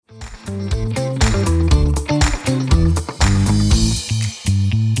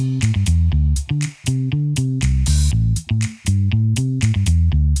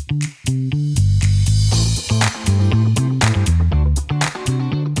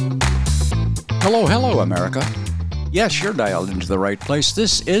Hello, America. Yes, you're dialed into the right place.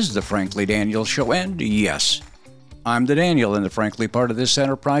 This is the Frankly Daniel Show, and yes, I'm the Daniel in the Frankly part of this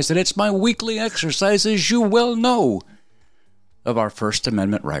enterprise, and it's my weekly exercise, as you well know, of our First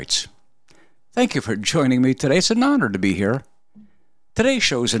Amendment rights. Thank you for joining me today. It's an honor to be here. Today's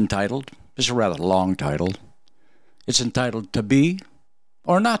show is entitled, it's a rather long title, it's entitled To Be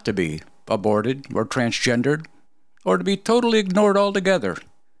or Not to Be Aborted or Transgendered or to Be Totally Ignored Altogether.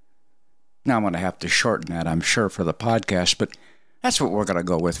 Now, I'm going to have to shorten that, I'm sure, for the podcast, but that's what we're going to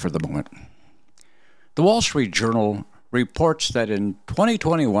go with for the moment. The Wall Street Journal reports that in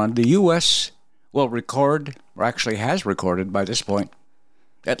 2021, the U.S. will record, or actually has recorded by this point,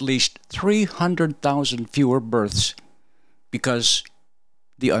 at least 300,000 fewer births because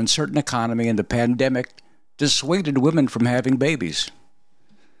the uncertain economy and the pandemic dissuaded women from having babies.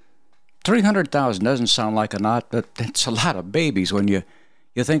 300,000 doesn't sound like a lot, but it's a lot of babies when you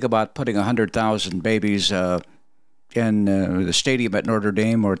think about putting 100,000 babies in the stadium at Notre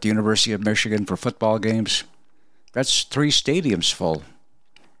Dame or at the University of Michigan for football games. That's 3 stadiums full.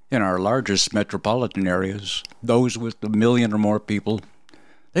 In our largest metropolitan areas, those with 1 million or more people,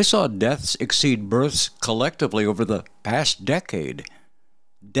 they saw deaths exceed births collectively over the past decade.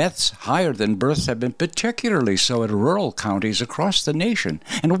 Deaths higher than births have been particularly so in rural counties across the nation.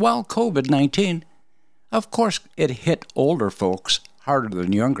 And while COVID-19, of course, it hit older folks harder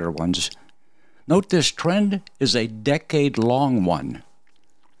than younger ones, note this trend is a decade-long one.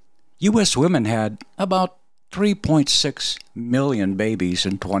 U.S. women had about 3.6 million babies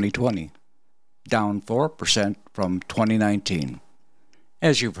in 2020, down 4% from 2019.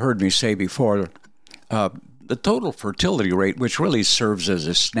 As you've heard me say before, the total fertility rate, which really serves as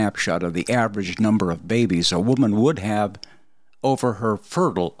a snapshot of the average number of babies a woman would have over her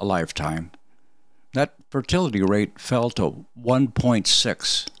fertile lifetime, that fertility rate fell to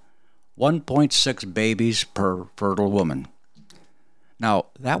 1.6 babies per fertile woman. Now,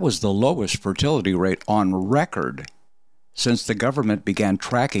 that was the lowest fertility rate on record since the government began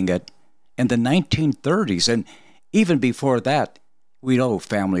tracking it in the 1930s. And even before that, we know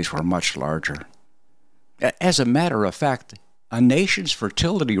families were much larger. As a matter of fact, a nation's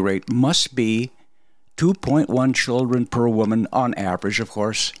fertility rate must be 2.1 children per woman on average, of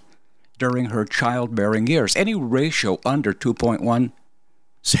course, during her childbearing years. Any ratio under 2.1,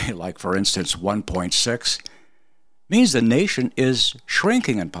 say like for instance 1.6, means the nation is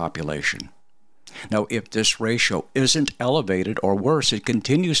shrinking in population. Now, if this ratio isn't elevated or worse, it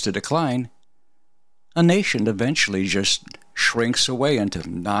continues to decline, a nation eventually just shrinks away into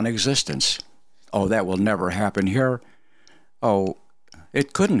non-existence. Oh, that will never happen here. Oh,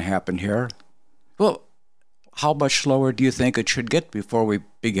 it couldn't happen here. Well, how much slower do you think it should get before we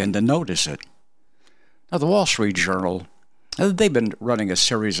begin to notice it? Now, the Wall Street Journal, they've been running a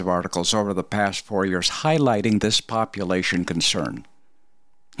series of articles over the past 4 years highlighting this population concern.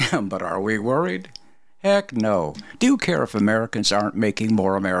 But are we worried? Heck no. Do you care if Americans aren't making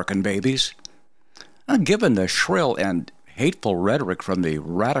more American babies? Given the shrill and hateful rhetoric from the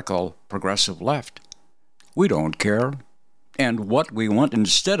radical progressive left, we don't care. And what we want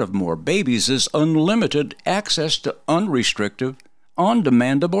instead of more babies is unlimited access to unrestricted,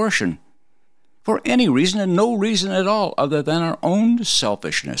 on-demand abortion. For any reason and no reason at all other than our own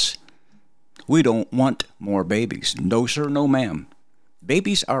selfishness. We don't want more babies. No, sir, no, ma'am.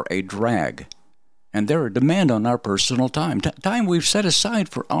 Babies are a drag, and they're a demand on our personal time, time we've set aside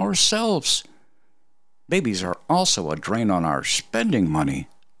for ourselves. Babies are also a drain on our spending money,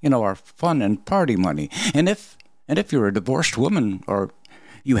 our fun and party money. And if you're a divorced woman or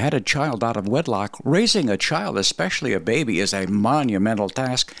you had a child out of wedlock, raising a child, especially a baby, is a monumental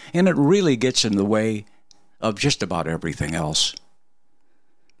task, and it really gets in the way of just about everything else.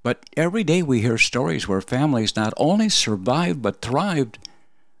 But every day we hear stories where families not only survived but thrived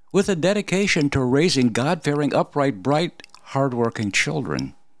with a dedication to raising God-fearing, upright, bright, hardworking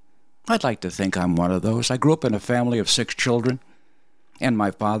children. I'd like to think I'm one of those. I grew up in a family of 6 children, and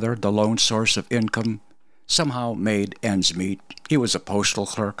my father, the lone source of income, somehow made ends meet. He was a postal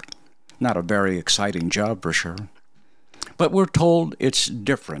clerk. Not a very exciting job for sure. But we're told it's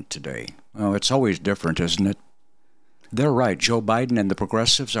different today. Well, it's always different, isn't it? They're right. Joe Biden and the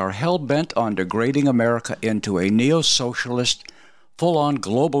progressives are hell-bent on degrading America into a neo-socialist, full-on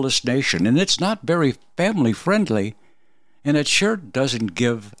globalist nation. And it's not very family-friendly, and it sure doesn't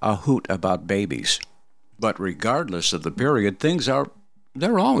give a hoot about babies. But regardless of the period, things are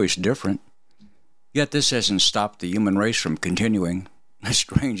they're always different. Yet this hasn't stopped the human race from continuing, as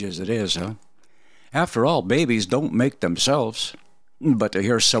strange as it is, huh? After all, babies don't make themselves. But to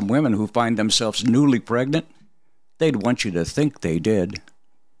hear some women who find themselves newly pregnant, they'd want you to think they did.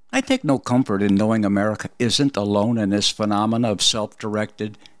 I take no comfort in knowing America isn't alone in this phenomena of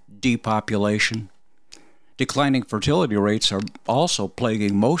self-directed depopulation. Declining fertility rates are also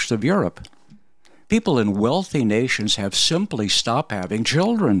plaguing most of Europe. People in wealthy nations have simply stopped having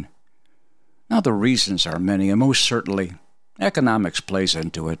children. Now, the reasons are many, and most certainly economics plays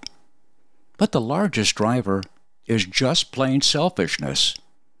into it. But the largest driver is just plain selfishness.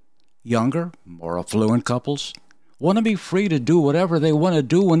 Younger, more affluent couples want to be free to do whatever they want to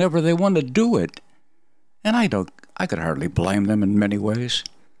do whenever they want to do it. And I could hardly blame them in many ways.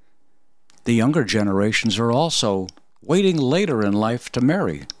 The younger generations are also waiting later in life to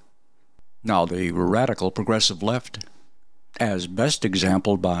marry. Now, the radical progressive left, as best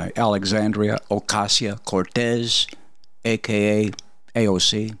exampled by Alexandria Ocasio-Cortez, a.k.a.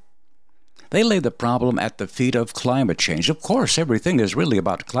 AOC, they lay the problem at the feet of climate change. Of course, everything is really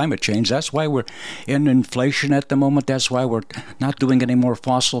about climate change. That's why we're in inflation at the moment. That's why we're not doing any more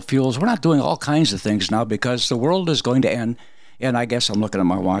fossil fuels. We're not doing all kinds of things now because the world is going to end. And I guess I'm looking at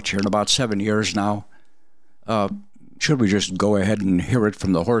my watch here in about 7 years now. Should we just go ahead and hear it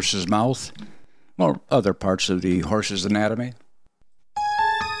from the horse's mouth? Or other parts of the horse's anatomy?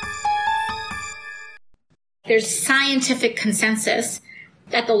 There's scientific consensus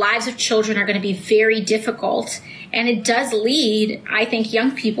that the lives of children are going to be very difficult. And it does lead, I think,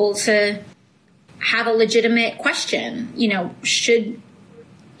 young people to have a legitimate question.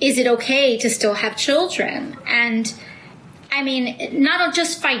 Is it okay to still have children? And I mean, not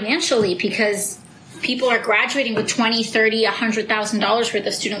just financially, because people are graduating with $20, $30, $100,000 worth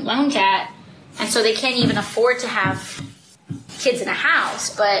of student loan debt. And so they can't even afford to have kids in a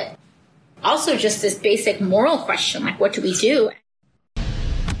house, but also just this basic moral question, like, what do we do?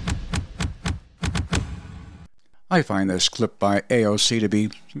 I find this clip by AOC to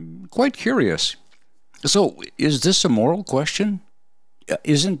be quite curious. So, is this a moral question?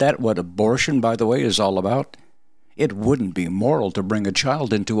 Isn't that what abortion, by the way, is all about? It wouldn't be moral to bring a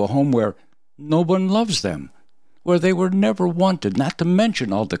child into a home where no one loves them, where they were never wanted, not to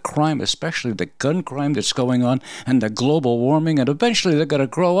mention all the crime, especially the gun crime that's going on, and the global warming, and eventually they're going to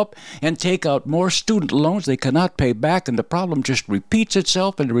grow up and take out more student loans they cannot pay back, and the problem just repeats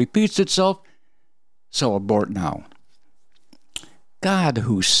itself and repeats itself. So abort now. God,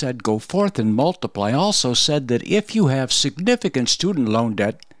 who said, "Go forth and multiply," also said that if you have significant student loan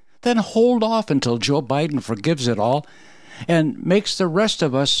debt, then hold off until Joe Biden forgives it all and makes the rest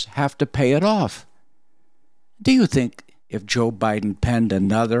of us have to pay it off. Do you think if Joe Biden penned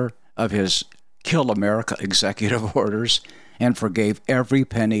another of his Kill America executive orders and forgave every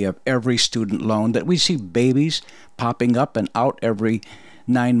penny of every student loan, that we see babies popping up and out every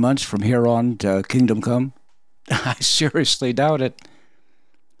 9 months from here on to kingdom come? I seriously doubt it.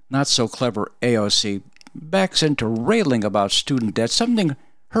 Not so clever AOC backs into railing about student debt, something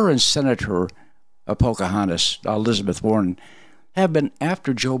her and Senator Pocahontas, Elizabeth Warren, have been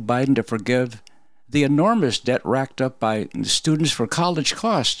after Joe Biden to forgive the enormous debt racked up by students for college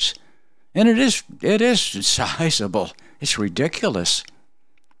costs. And it is sizable. It's ridiculous.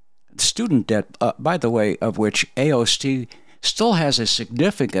 Student debt, by the way, of which AOC still has a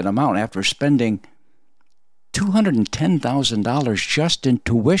significant amount after spending $210,000 just in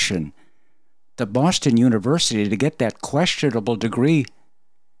tuition to Boston University to get that questionable degree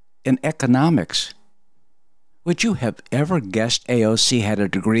in economics. Would you have ever guessed AOC had a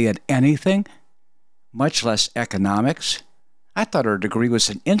degree in anything, much less economics? I thought her degree was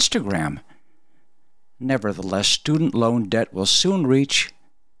in Instagram. Nevertheless, student loan debt will soon reach,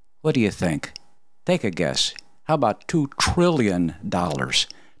 what do you think? Take a guess. How about $2 trillion?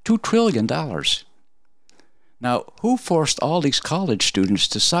 $2 trillion. Now, who forced all these college students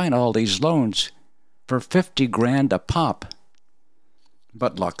to sign all these loans for $50,000 a pop?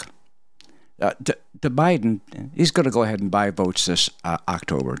 But look, to Biden, he's going to go ahead and buy votes this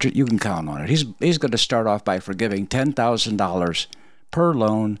October. You can count on it. He's going to start off by forgiving $10,000 per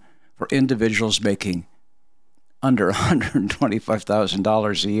loan for individuals making under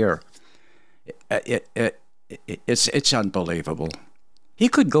 $125,000 a year. It's unbelievable. He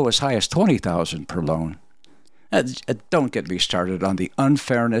could go as high as $20,000 per loan. Don't get me started on the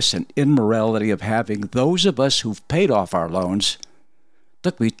unfairness and immorality of having those of us who've paid off our loans,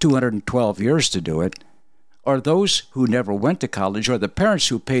 took me 212 years to do it, or those who never went to college, or the parents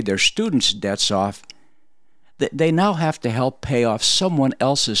who paid their students' debts off, they now have to help pay off someone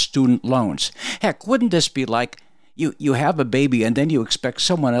else's student loans. Heck, wouldn't this be like, You have a baby and then you expect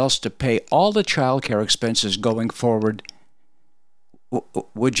someone else to pay all the child care expenses going forward.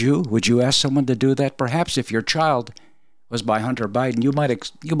 Would you ask someone to do that? Perhaps if your child was by Hunter Biden, you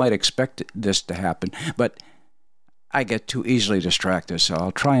might expect this to happen. But I get too easily distracted, so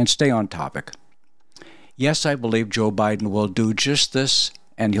I'll try and stay on topic. Yes, I believe Joe Biden will do just this,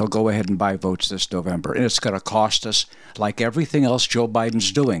 and he'll go ahead and buy votes this November. And it's going to cost us, like everything else Joe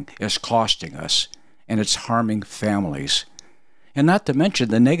Biden's doing, is costing us. And it's harming families. And not to mention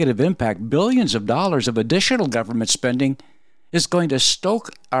the negative impact, billions of dollars of additional government spending is going to stoke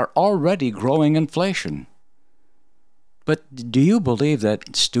our already growing inflation. But do you believe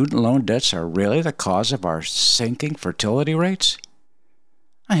that student loan debts are really the cause of our sinking fertility rates?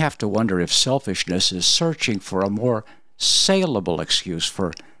 I have to wonder if selfishness is searching for a more saleable excuse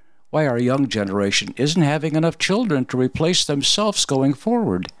for why our young generation isn't having enough children to replace themselves going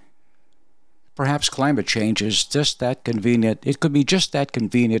forward. Perhaps climate change is just that convenient. It could be just that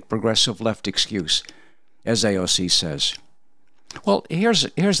convenient progressive left excuse, as AOC says. Well,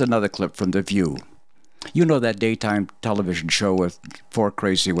 here's another clip from The View. You know that daytime television show with four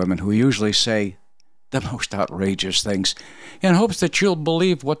crazy women who usually say the most outrageous things in hopes that you'll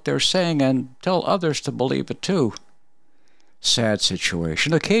believe what they're saying and tell others to believe it too. Sad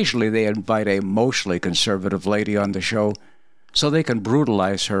situation. Occasionally they invite a mostly conservative lady on the show so they can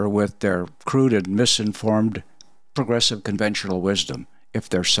brutalize her with their crude and misinformed progressive conventional wisdom, if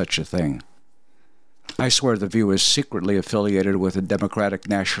there's such a thing. I swear The View is secretly affiliated with the Democratic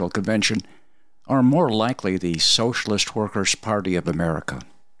National Convention, or more likely the Socialist Workers' Party of America.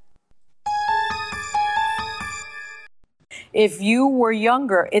 If you were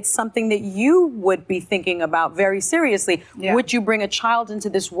younger, it's something that you would be thinking about very seriously. Yeah. Would you bring a child into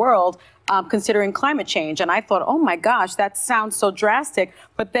this world considering climate change? And I thought, oh my gosh, that sounds so drastic.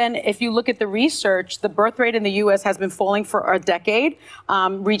 But then if you look at the research, the birth rate in the U.S. has been falling for a decade,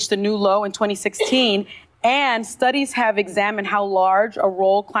 reached a new low in 2016. And studies have examined how large a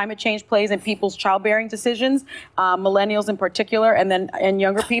role climate change plays in people's childbearing decisions, millennials in particular, and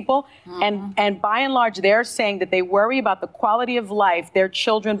younger people. Mm-hmm. And by and large, they're saying that they worry about the quality of life their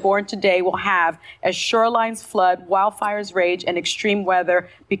children born today will have as shorelines flood, wildfires rage, and extreme weather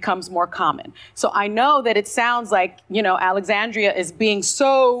becomes more common. So I know that it sounds like, Alexandria is being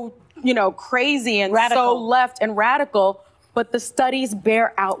so, crazy and radical. So left and radical. But the studies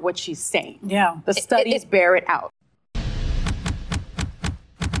bear out what she's saying. Yeah. The studies bear it out.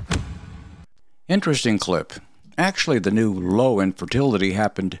 Interesting clip. Actually, the new low in fertility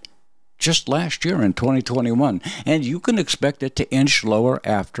happened just last year in 2021, and you can expect it to inch lower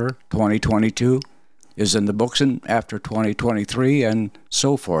after 2022 is in the books and after 2023 and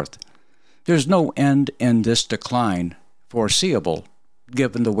so forth. There's no end in this decline foreseeable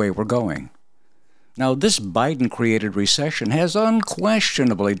given the way we're going. Now, this Biden-created recession has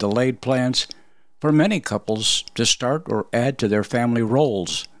unquestionably delayed plans for many couples to start or add to their family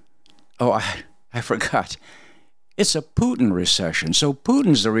roles. Oh, I forgot. It's a Putin recession, so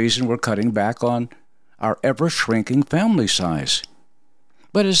Putin's the reason we're cutting back on our ever-shrinking family size.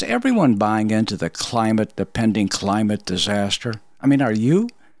 But is everyone buying into the pending climate disaster? I mean, are you?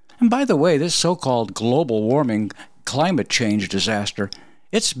 And by the way, this so-called global warming climate change disaster,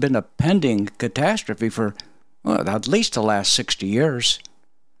 it's been a pending catastrophe for at least the last 60 years.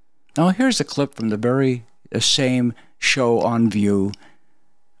 Now, here's a clip from the very same show on View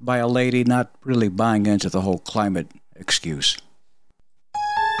by a lady not really buying into the whole climate excuse.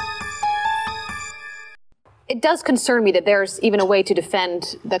 It does concern me that there's even a way to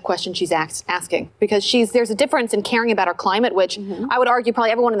defend the question she's asking, because there's a difference in caring about our climate, which I would argue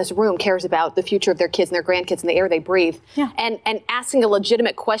probably everyone in this room cares about the future of their kids and their grandkids and the air they breathe, and asking a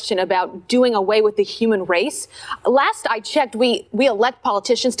legitimate question about doing away with the human race. Last I checked, we elect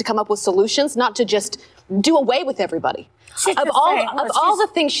politicians to come up with solutions, not to just do away with everybody. Of all the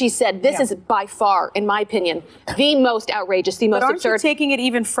things she said, this is by far, in my opinion, the most outrageous, the most absurd. But aren't you taking it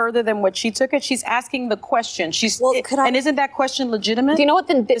even further than what she took it? She's asking the question. And isn't that question legitimate? Do you know what?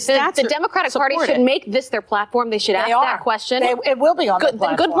 The Democratic Party should make this their platform. They should ask that question. It will be on their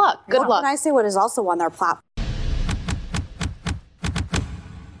platform. Good luck. Good luck. Can I say what is also on their platform?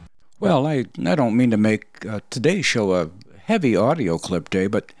 Well, I don't mean to make today's show a heavy audio clip day,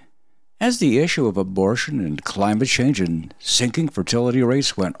 but as the issue of abortion and climate change and sinking fertility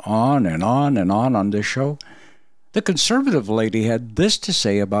rates went on and on this show, the conservative lady had this to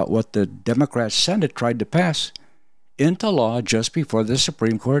say about what the Democrat Senate tried to pass into law just before the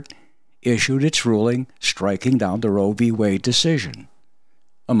Supreme Court issued its ruling striking down the Roe v. Wade decision.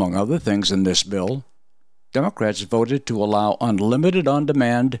 Among other things in this bill, Democrats voted to allow unlimited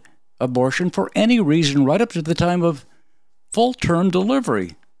on-demand abortion for any reason right up to the time of full-term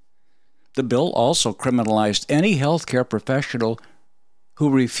delivery. The bill also criminalized any healthcare professional who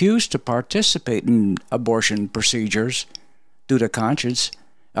refused to participate in abortion procedures due to conscience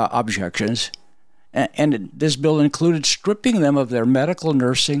objections. And this bill included stripping them of their medical,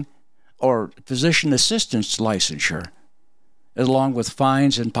 nursing, or physician assistant's licensure, along with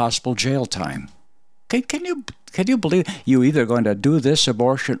fines and possible jail time. Can you believe you either going to do this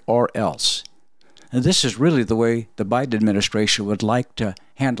abortion or else? And this is really the way the Biden administration would like to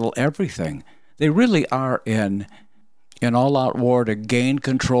handle everything. They really are in an all-out war to gain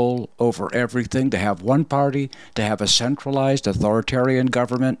control over everything, to have one party, to have a centralized authoritarian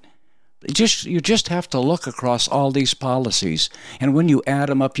government. You just have to look across all these policies, and when you add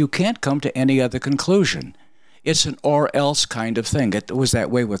them up, you can't come to any other conclusion. It's an or-else kind of thing. It was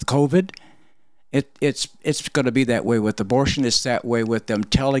that way with COVID. It's going to be that way with abortion. It's that way with them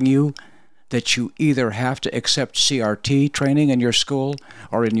telling you that you either have to accept CRT training in your school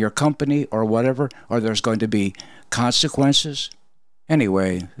or in your company or whatever, or there's going to be consequences.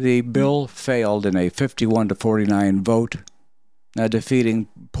 Anyway, the bill failed in a 51-49 vote, defeating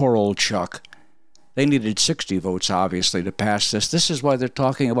poor old Chuck. They needed 60 votes, obviously, to pass this. This is why they're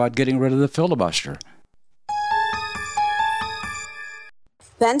talking about getting rid of the filibuster.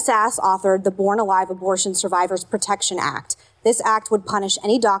 Ben Sasse authored the Born Alive Abortion Survivors Protection Act. This act would punish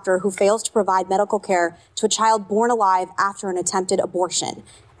any doctor who fails to provide medical care to a child born alive after an attempted abortion.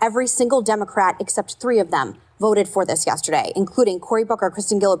 Every single Democrat, except 3 of them, voted for this yesterday, including Cory Booker,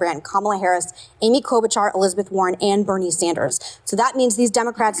 Kristen Gillibrand, Kamala Harris, Amy Klobuchar, Elizabeth Warren, and Bernie Sanders. So that means these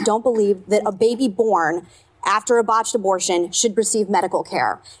Democrats don't believe that a baby born after a botched abortion should receive medical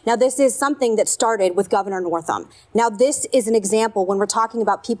care. Now, this is something that started with Governor Northam. Now, this is an example when we're talking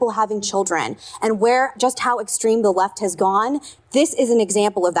about people having children and where just how extreme the left has gone. This is an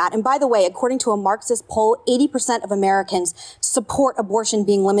example of that. And by the way, according to a Marxist poll, 80% of Americans support abortion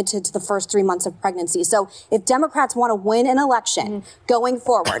being limited to the first 3 months of pregnancy. So if Democrats want to win an election going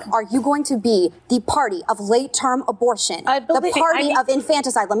forward, are you going to be the party of late-term abortion, the party of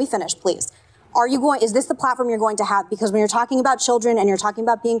infanticide? Let me finish, please. Is this the platform you're going to have? Because when you're talking about children and you're talking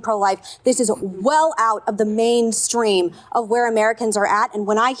about being pro-life, this is well out of the mainstream of where Americans are at. And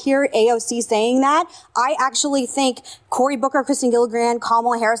when I hear AOC saying that, I actually think Cory Booker, Kristen Gillibrand,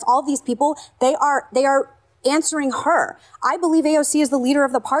 Kamala Harris, all of these people, they are answering her. I believe AOC is the leader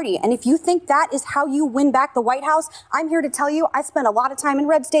of the party. And if you think that is how you win back the White House, I'm here to tell you, I spent a lot of time in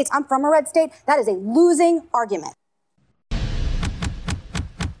red states. I'm from a red state. That is a losing argument.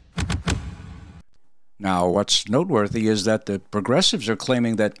 Now, what's noteworthy is that the progressives are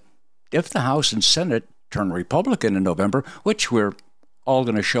claiming that if the House and Senate turn Republican in November, which we're all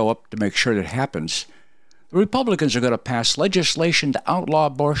going to show up to make sure that happens, the Republicans are going to pass legislation to outlaw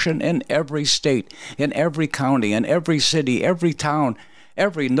abortion in every state, in every county, in every city, every town,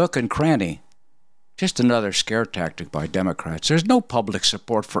 every nook and cranny. Just another scare tactic by Democrats. There's no public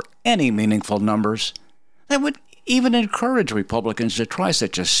support for any meaningful numbers. That would even encourage Republicans to try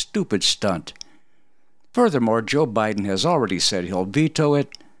such a stupid stunt. Furthermore, Joe Biden has already said he'll veto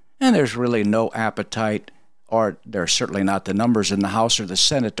it, and there's really no appetite, or there's certainly not the numbers in the House or the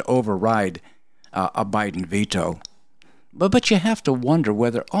Senate to override a Biden veto. But you have to wonder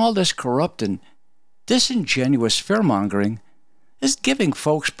whether all this corrupt and disingenuous fear-mongering is giving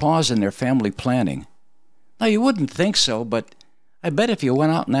folks pause in their family planning. Now, you wouldn't think so, but I bet if you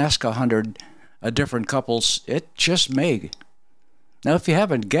went out and asked 100 different couples, it just may. Now, if you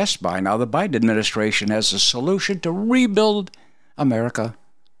haven't guessed by now, the Biden administration has a solution to rebuild America,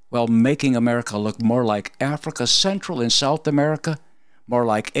 while making America look more like Africa, Central and South America, more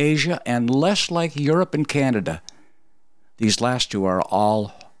like Asia, and less like Europe and Canada. These last two are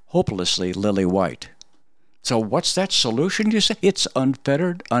all hopelessly lily white. So what's that solution, you say? It's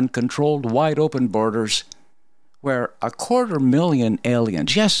unfettered, uncontrolled, wide-open borders where 250,000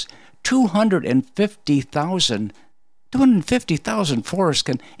 aliens, yes, 250,000 forests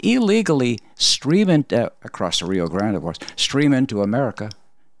can illegally stream across the Rio Grande, of course, stream into America,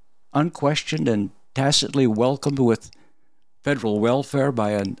 unquestioned and tacitly welcomed with federal welfare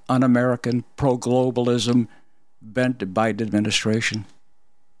by an un-American, pro-globalism bent Biden administration.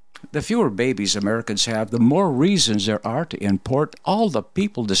 The fewer babies Americans have, the more reasons there are to import all the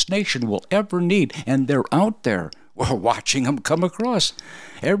people this nation will ever need, and they're out there. We're watching them come across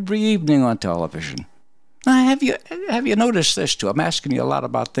every evening on television. Now, have you noticed this too? I'm asking you a lot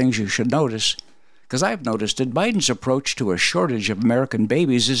about things you should notice, because I've noticed that Biden's approach to a shortage of American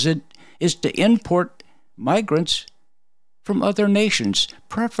babies is to import migrants from other nations,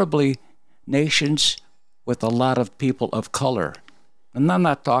 preferably nations with a lot of people of color. And I'm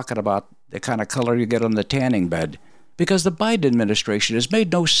not talking about the kind of color you get on the tanning bed, because the Biden administration has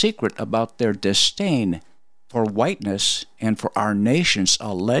made no secret about their disdain for whiteness and for our nation's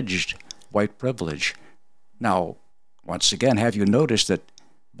alleged white privilege. Now, once again, have you noticed that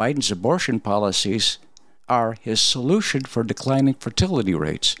Biden's abortion policies are his solution for declining fertility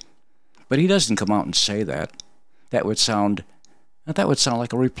rates? But he doesn't come out and say that. That would sound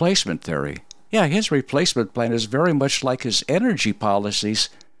like a replacement theory. Yeah, his replacement plan is very much like his energy policies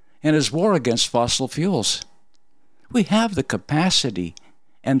and his war against fossil fuels. We have the capacity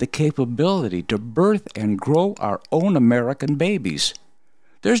and the capability to birth and grow our own American babies.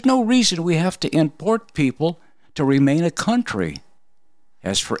 There's no reason we have to import people to remain a country.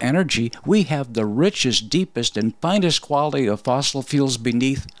 As for energy, we have the richest, deepest, and finest quality of fossil fuels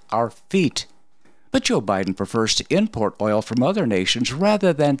beneath our feet. But Joe Biden prefers to import oil from other nations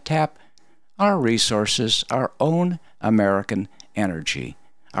rather than tap our resources, our own American energy,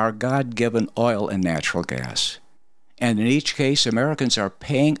 our God-given oil and natural gas. And in each case, Americans are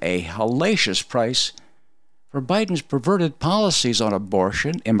paying a hellacious price for Biden's perverted policies on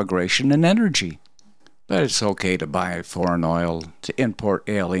abortion, immigration, and energy. But it's okay to buy foreign oil, to import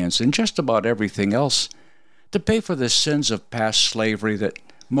aliens, and just about everything else, to pay for the sins of past slavery that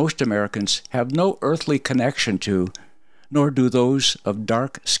most Americans have no earthly connection to, nor do those of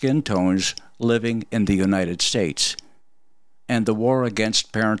dark skin tones living in the United States. And the war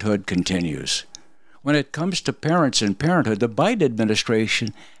against parenthood continues. When it comes to parents and parenthood, the Biden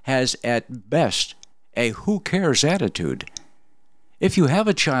administration has at best a who cares attitude. If you have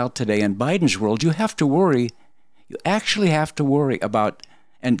a child today in Biden's world, you actually have to worry about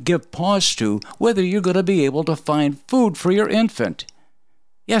and give pause to whether you're going to be able to find food for your infant.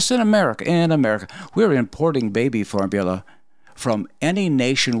 Yes, in America, we're importing baby formula from any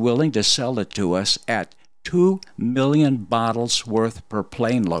nation willing to sell it to us at 2 million bottles worth per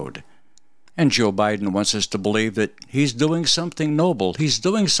plane load. And Joe Biden wants us to believe that he's doing something noble. He's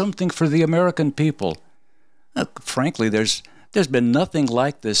doing something for the American people. Frankly, there's been nothing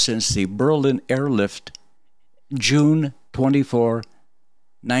like this since the Berlin airlift, June 24,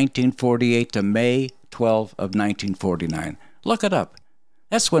 1948 to May 12 of 1949. Look it up.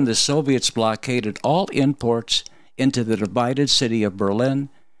 That's when the Soviets blockaded all imports into the divided city of Berlin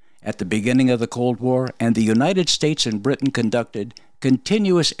at the beginning of the Cold War, and the United States and Britain conducted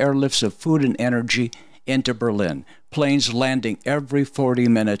continuous airlifts of food and energy into Berlin, planes landing every 40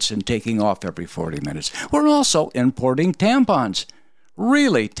 minutes and taking off every 40 minutes. We're also importing tampons.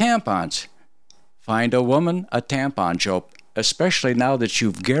 Really, tampons. Find a woman a tampon, Joe, especially now that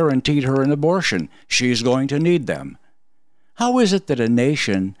you've guaranteed her an abortion. She's going to need them. How is it that a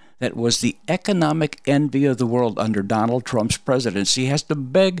nation that was the economic envy of the world under Donald Trump's presidency has to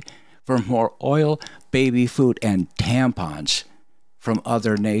beg for more oil, baby food, and tampons from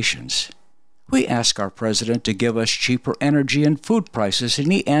other nations? We ask our president to give us cheaper energy and food prices,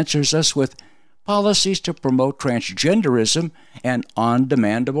 and he answers us with policies to promote transgenderism and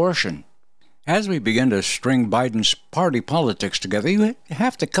on-demand abortion. As we begin to string Biden's party politics together, you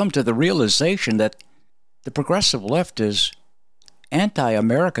have to come to the realization that the progressive left is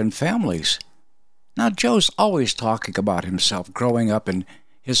anti-American families. Now, Joe's always talking about himself growing up in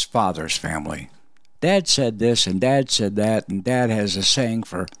his father's family. Dad said this and Dad said that, and Dad has a saying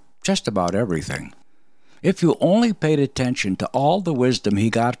for just about everything. If you only paid attention to all the wisdom he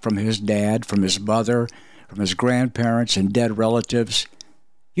got from his dad, from his mother, from his grandparents and dead relatives,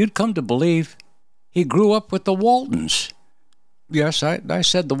 you'd come to believe he grew up with the Waltons. Yes, I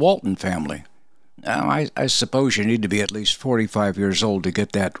said the Walton family. Now, I suppose you need to be at least 45 years old to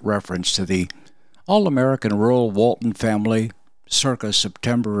get that reference to the all-American rural Walton family circa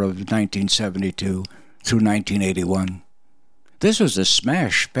September of 1972 through 1981. This was a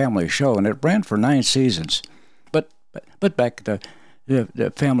smash family show, and it ran for 9 seasons. But back to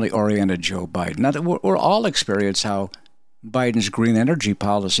the family-oriented Joe Biden. Now, we're all experience how Biden's green energy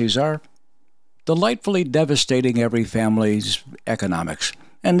policies are delightfully devastating every family's economics.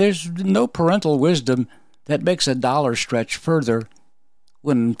 And there's no parental wisdom that makes a dollar stretch further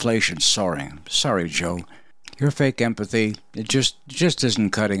when inflation's soaring. Sorry, Joe. Your fake empathy, it just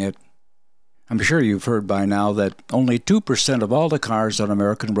isn't cutting it. I'm sure you've heard by now that only 2% of all the cars on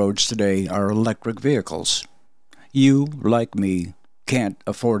American roads today are electric vehicles. You, like me, can't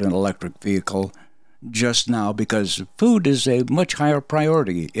afford an electric vehicle just now because food is a much higher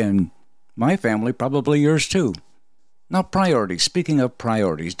priority in my family, probably yours too. Now, priorities. Speaking of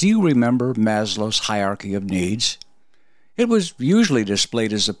priorities, do you remember Maslow's hierarchy of needs? It was usually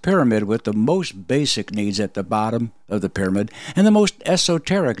displayed as a pyramid with the most basic needs at the bottom of the pyramid and the most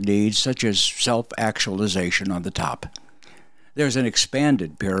esoteric needs, such as self-actualization, on the top. there's an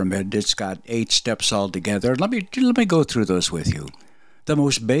expanded pyramid. It's got 8 steps altogether. Let me go through those with you. The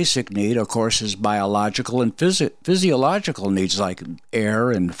most basic need, of course, is biological and physiological needs like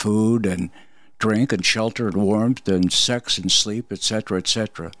air and food and drink and shelter and warmth and sex and sleep, etc.,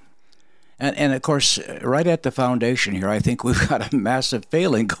 etc. And of course, right at the foundation here, I think we've got a massive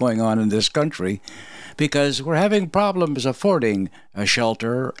failing going on in this country because we're having problems affording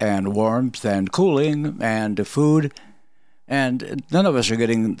shelter and warmth and cooling and food. And none of us are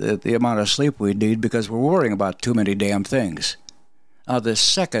getting the amount of sleep we need because we're worrying about too many damn things. The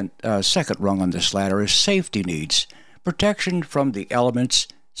second rung on this ladder is safety needs, protection from the elements,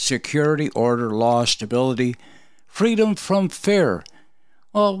 security, order, law, stability, freedom from fear.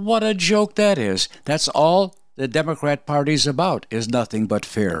 Well, what a joke that is. That's all the Democrat Party's about, is nothing but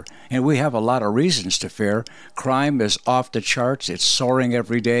fear. And we have a lot of reasons to fear. Crime is off the charts. It's soaring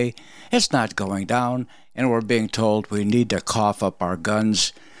every day. It's not going down. And we're being told we need to cough up our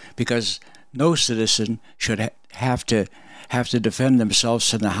guns because no citizen should have to defend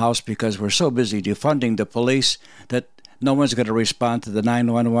themselves in the house because we're so busy defunding the police that no one's going to respond to the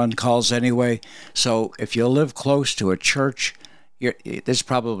 911 calls anyway. So if you live close to a church, this is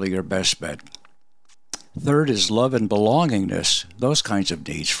probably your best bet. Third is love and belongingness, those kinds of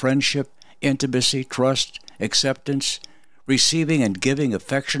needs. Friendship, intimacy, trust, acceptance, receiving and giving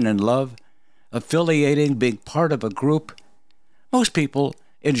affection and love, affiliating, being part of a group. Most people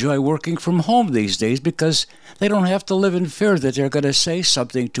enjoy working from home these days because they don't have to live in fear that they're going to say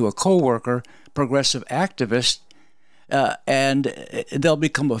something to a coworker, progressive activist, and they'll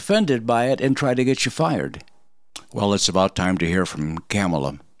become offended by it and try to get you fired. Well, it's about time to hear from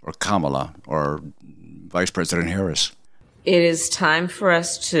Kamala, or Vice President Harris. It is time for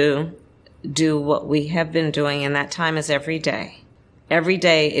us to do what we have been doing, and that time is every day. Every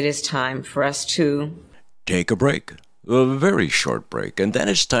day it is time for us to take a break, a very short break, and then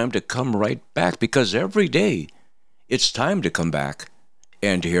it's time to come right back because every day it's time to come back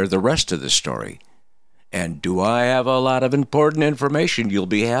and hear the rest of the story. And do I have a lot of important information? You'll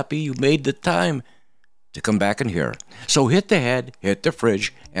be happy you made the time to come back and hear. So hit the head, hit the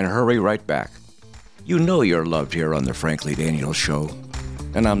fridge, and hurry right back. You know you're loved here on the Frankly Daniels Show,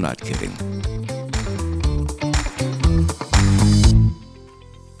 and I'm not kidding.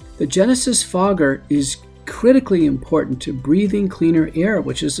 The Genesis fogger is critically important to breathing cleaner air,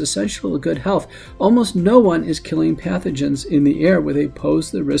 which is essential to good health. Almost no one is killing pathogens in the air where they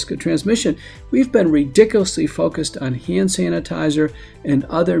pose the risk of transmission. We've been ridiculously focused on hand sanitizer and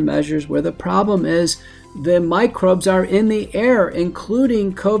other measures where the problem is the microbes are in the air,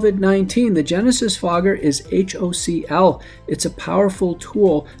 including COVID-19. The Genesis fogger is HOCl. It's a powerful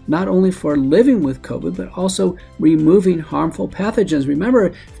tool not only for living with COVID, but also removing harmful pathogens. Remember,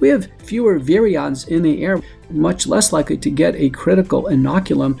 if we have fewer virions in the air, we're much less likely to get a critical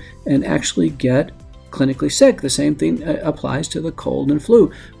inoculum and actually get clinically sick. The same thing applies to the cold and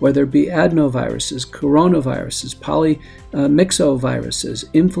flu, whether it be adenoviruses, coronaviruses,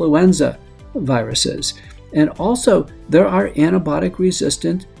 polymyxoviruses, influenza viruses. And also, there are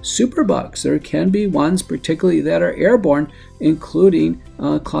antibiotic-resistant superbugs. There can be ones particularly that are airborne, including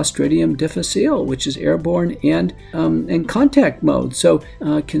Clostridium difficile, which is airborne and in contact mode. So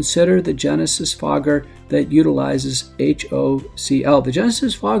consider the Genesis fogger that utilizes HOCl. The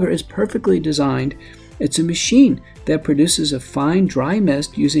Genesis fogger is perfectly designed. It's a machine that produces a fine, dry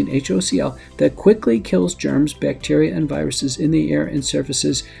mist using HOCl that quickly kills germs, bacteria, and viruses in the air and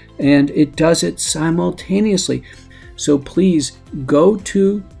surfaces, and it does it simultaneously. So please go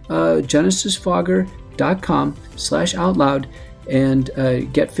to genesisfogger.com/outloud and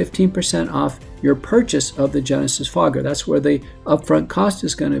get 15% off your purchase of the Genesis fogger. That's where the upfront cost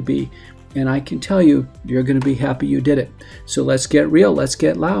is going to be, and I can tell you, you're going to be happy you did it. So let's get real, let's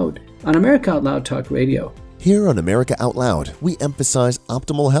get loud on America Out Loud Talk Radio. Here on America Out Loud, we emphasize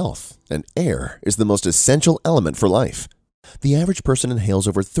optimal health, and air is the most essential element for life. The average person inhales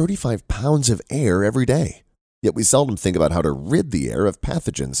over 35 pounds of air every day, yet we seldom think about how to rid the air of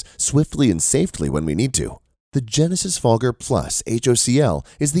pathogens swiftly and safely when we need to. The Genesis Fogger Plus HOCl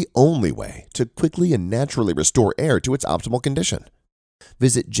is the only way to quickly and naturally restore air to its optimal condition.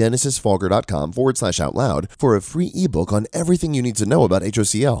 Visit genesisfogger.com/outloud for a free ebook on everything you need to know about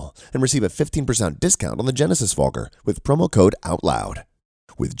HOCl and receive a 15% discount on the Genesis Fogger with promo code OUTLOUD.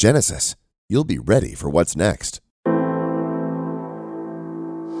 With Genesis, you'll be ready for what's next.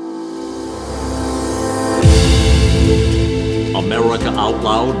 America Out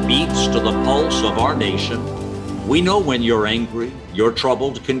Loud beats to the pulse of our nation. We know when you're angry, you're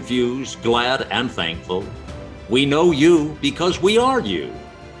troubled, confused, glad, and thankful. We know you because we are you.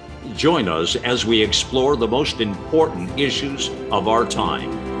 Join us as we explore the most important issues of our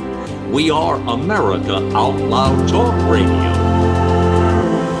time. We are America Out Loud Talk Radio.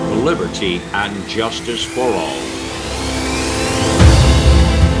 Liberty and justice for all.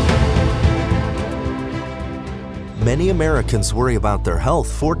 Many Americans worry about their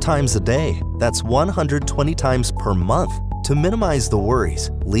health 4 times a day. That's 120 times per month. To minimize the worries,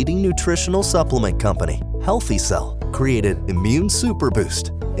 leading nutritional supplement company, Healthy Cell, created Immune Super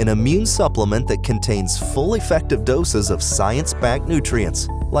Boost, an immune supplement that contains full effective doses of science-backed nutrients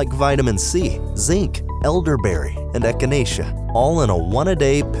like vitamin C, zinc, elderberry, and echinacea, all in a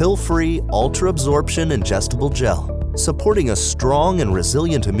 1-a-day pill-free, ultra-absorption ingestible gel. Supporting a strong and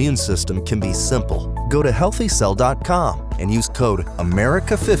resilient immune system can be simple. Go to healthycell.com and use code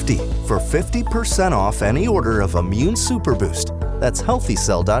AMERICA50 for 50% off any order of Immune Super Boost. That's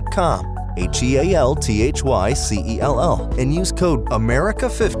healthycell.com, HEALTHYCELL, and use code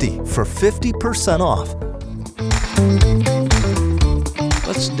AMERICA50 for 50% off.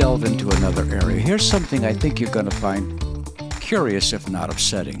 Let's delve into another area. Here's something I think you're going to find curious, if not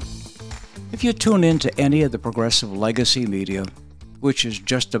upsetting. If you tune into any of the progressive legacy media, which is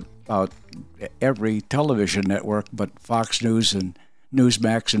just about every television network but Fox News and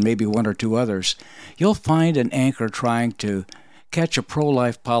Newsmax and maybe 1 or 2 others, you'll find an anchor trying to catch a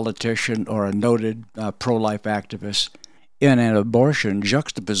pro-life politician or a noted pro-life activist in an abortion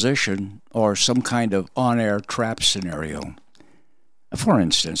juxtaposition or some kind of on-air trap scenario. For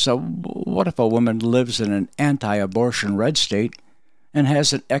instance, what if a woman lives in an anti-abortion red state and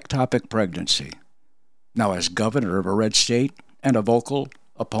has an ectopic pregnancy? Now, as governor of a red state and a vocal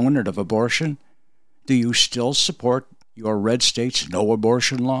opponent of abortion, do you still support your red state's no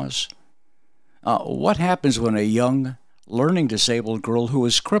abortion laws? What happens when a young, learning disabled girl who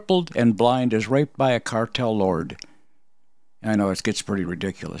is crippled and blind is raped by a cartel lord? I know it gets pretty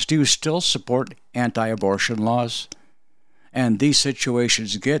ridiculous. Do you still support anti-abortion laws? And these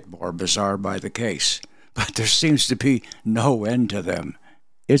situations get more bizarre by the case, but there seems to be no end to them.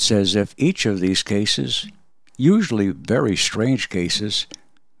 It's as if each of these cases, usually very strange cases,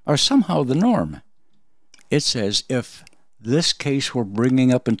 are somehow the norm. It's as if this case we're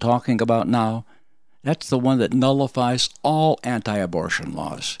bringing up and talking about now, that's the one that nullifies all anti-abortion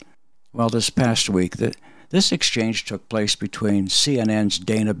laws. Well, this past week, this exchange took place between CNN's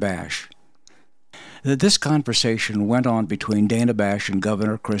Dana Bash. This conversation went on between Dana Bash and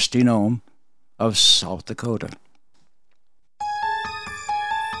Governor Kristi Noem of South Dakota.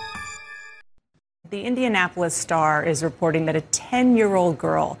 The Indianapolis Star is reporting that a 10-year-old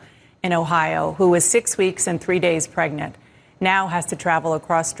girl in Ohio who was 6 weeks and 3 days pregnant now has to travel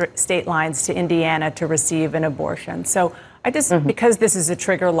across state lines to Indiana to receive an abortion. So because this is a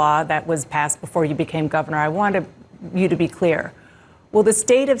trigger law that was passed before you became governor, I wanted you to be clear. Will the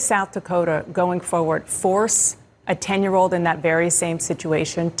state of South Dakota going forward force a 10-year-old in that very same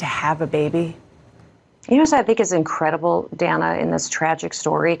situation to have a baby? You know what I think is incredible, Dana, in this tragic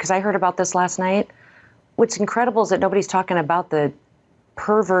story, because I heard about this last night. What's incredible is that nobody's talking about the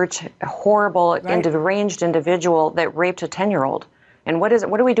pervert, horrible, deranged individual that raped a 10-year-old. And what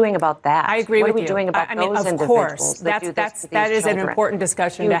are we doing about that? I agree with you. What are we doing about those of individuals course, that do this to these that is children? an important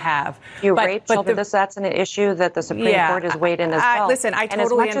discussion to have. Rape children, that's an issue that the Supreme Court has weighed in as well. Listen, I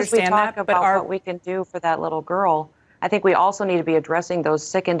totally understand that. And as much as we talk about what we can do for that little girl, I think we also need to be addressing those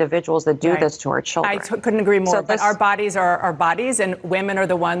sick individuals that do this to our children. I couldn't agree more. But our bodies are our bodies, and women are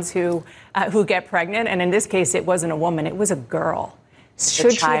the ones who get pregnant. And in this case, it wasn't a woman; it was a girl.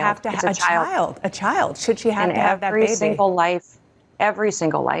 Should she have to have a child? A child. Should she have to have that baby? Every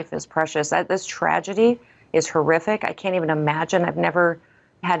single life is precious. This tragedy is horrific. I can't even imagine. I've never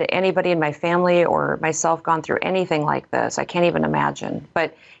had anybody in my family or myself gone through anything like this. I can't even imagine.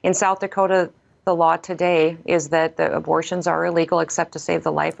 But in South Dakota, the law today is that the abortions are illegal except to save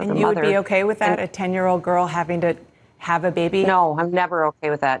the life of the mother. And you would be okay with that, a 10-year-old girl having to have a baby? No, I'm never okay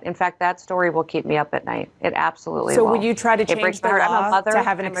with that. In fact, that story will keep me up at night. It absolutely will. So will you try to change the law to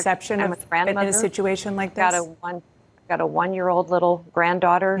have an exception in a situation like this? Got a 1-year-old little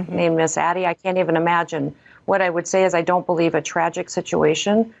granddaughter named Miss Addie. I can't even imagine. What I would say is I don't believe a tragic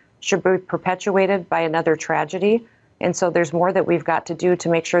situation should be perpetuated by another tragedy. And so there's more that we've got to do to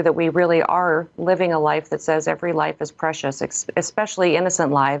make sure that we really are living a life that says every life is precious, especially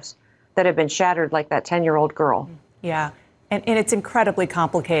innocent lives that have been shattered like that 10-year-old girl. Yeah, and it's incredibly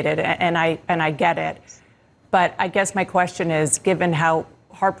complicated, and I get it. But I guess my question is, given how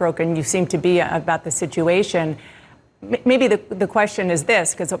heartbroken you seem to be about the situation, maybe the question is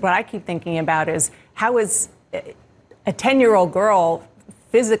this, because what I keep thinking about is how is a 10-year-old girl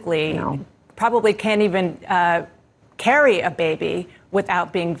physically probably can't carry a baby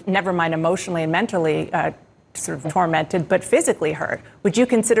without being, never mind emotionally and mentally sort of tormented, but physically hurt. Would you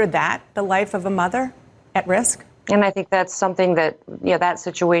consider that the life of a mother at risk? And I think that's something that, that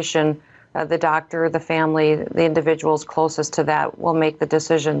situation, the doctor, the family, the individuals closest to that will make the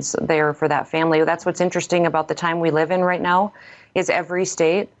decisions there for that family. That's what's interesting about the time we live in right now, is every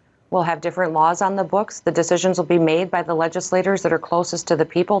state will have different laws on the books. The decisions will be made by the legislators that are closest to the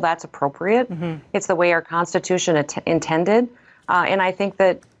people. That's appropriate. It's the way our Constitution intended. And I think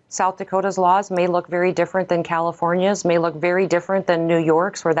that South Dakota's laws may look very different than California's, may look very different than New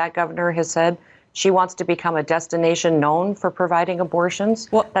York's, where that governor has said she wants to become a destination known for providing abortions.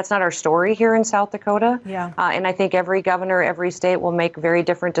 Well, that's not our story here in South Dakota. Yeah. And I think every governor, every state will make a very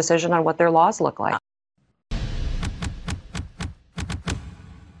different decision on what their laws look like.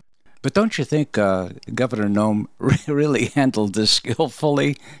 But don't you think Governor Noem really handled this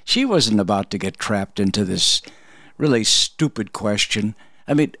skillfully? She wasn't about to get trapped into this really stupid question.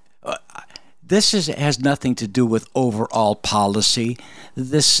 I mean, this has nothing to do with overall policy.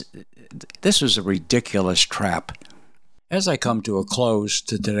 This was a ridiculous trap. As I come to a close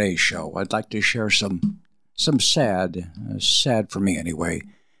to today's show, I'd like to share some sad for me anyway,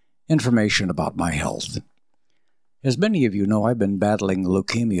 information about my health. As many of you know, I've been battling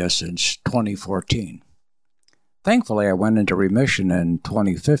leukemia since 2014. Thankfully, I went into remission in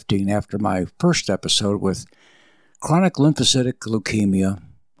 2015 after my first episode with chronic lymphocytic leukemia,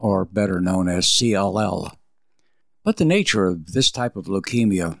 or better known as CLL. But the nature of this type of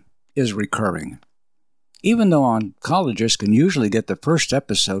leukemia is recurring. Even though oncologists can usually get the first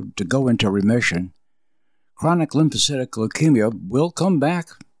episode to go into remission, chronic lymphocytic leukemia will come back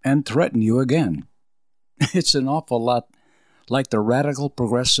and threaten you again. It's an awful lot like the radical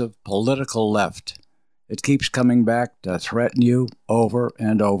progressive political left. It keeps coming back to threaten you over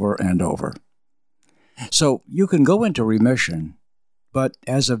and over and over. So you can go into remission, but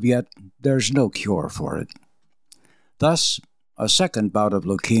as of yet, there's no cure for it. Thus, a second bout of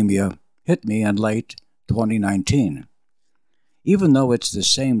leukemia hit me in late 2019. Even though it's the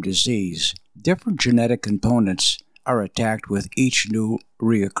same disease, different genetic components are attacked with each new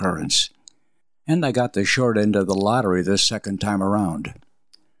reoccurrence. And I got the short end of the lottery this second time around.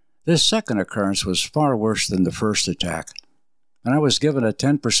 This second occurrence was far worse than the first attack, and I was given a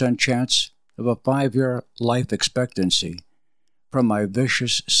 10% chance of a 5-year life expectancy from my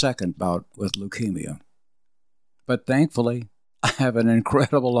vicious second bout with leukemia. But thankfully, I have an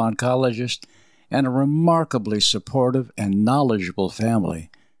incredible oncologist and a remarkably supportive and knowledgeable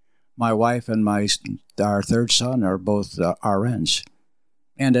family. My wife and our third son are both RNs.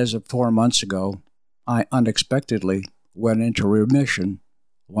 And as of 4 months ago, I unexpectedly went into remission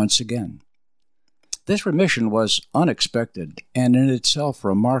once again. This remission was unexpected and in itself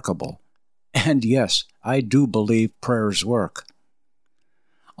remarkable. And yes, I do believe prayers work.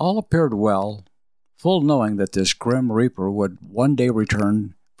 All appeared well, full knowing that this grim reaper would one day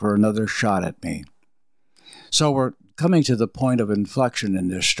return for another shot at me. So we're coming to the point of inflection in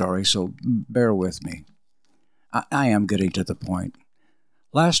this story, so bear with me. I am getting to the point.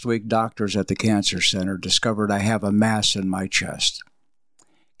 Last week, doctors at the Cancer Center discovered I have a mass in my chest.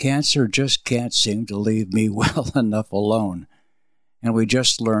 Cancer just can't seem to leave me well enough alone, and we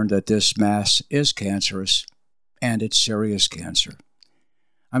just learned that this mass is cancerous, and it's serious cancer.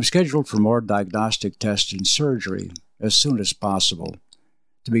 I'm scheduled for more diagnostic tests and surgery as soon as possible,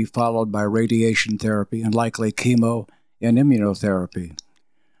 to be followed by radiation therapy and likely chemo and immunotherapy,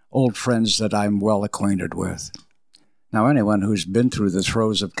 old friends that I'm well acquainted with. Now, anyone who's been through the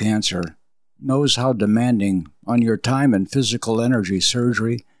throes of cancer knows how demanding on your time and physical energy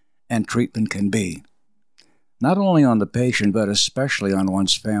surgery and treatment can be, not only on the patient, but especially on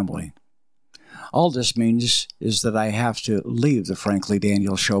one's family. All this means is that I have to leave the Frankly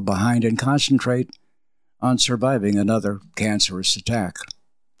Daniel Show behind and concentrate on surviving another cancerous attack.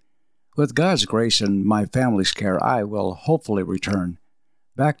 With God's grace and my family's care, I will hopefully return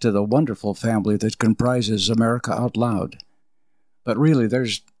back to the wonderful family that comprises America Out Loud. But really,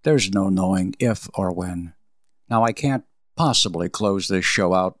 there's no knowing if or when. Now, I can't possibly close this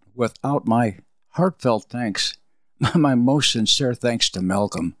show out without my heartfelt thanks, my most sincere thanks to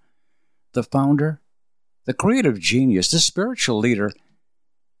Malcolm, the founder, the creative genius, the spiritual leader,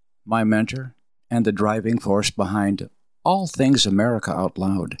 my mentor, and the driving force behind all things America Out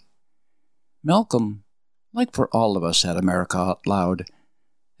Loud. Malcolm, like for all of us at America Out Loud,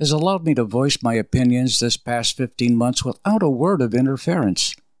 has allowed me to voice my opinions this past 15 months without a word of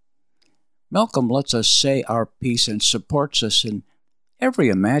interference. Malcolm lets us say our piece and supports us in every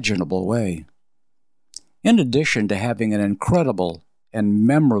imaginable way. In addition to having an incredible and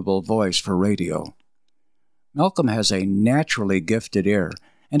memorable voice for radio, Malcolm has a naturally gifted ear,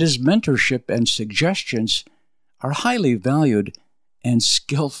 and his mentorship and suggestions are highly valued and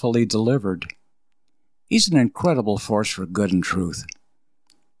skillfully delivered. He's an incredible force for good and truth.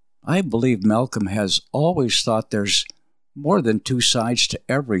 I believe Malcolm has always thought there's more than two sides to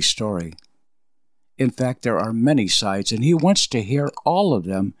every story. In fact, there are many sides, and he wants to hear all of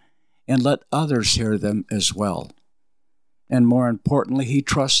them and let others hear them as well. And more importantly, he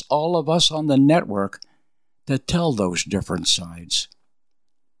trusts all of us on the network to tell those different sides.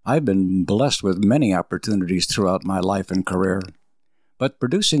 I've been blessed with many opportunities throughout my life and career, but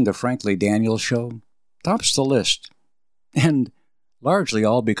producing the Frankly Daniels Show tops the list, and largely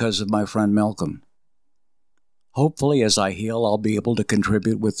all because of my friend Malcolm. Hopefully, as I heal, I'll be able to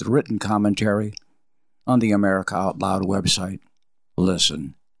contribute with written commentary on the America Out Loud website.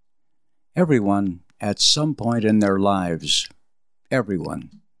 Listen, everyone at some point in their lives,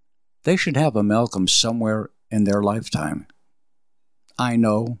 everyone, they should have a Malcolm somewhere in their lifetime. I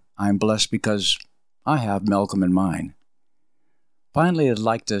know I'm blessed because I have Malcolm in mine. Finally, I'd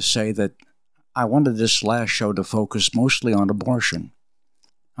like to say that I wanted this last show to focus mostly on abortion.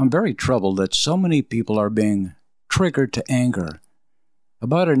 I'm very troubled that so many people are being triggered to anger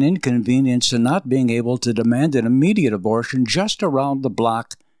about an inconvenience in not being able to demand an immediate abortion just around the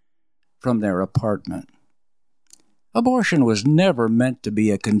block from their apartment. Abortion was never meant to be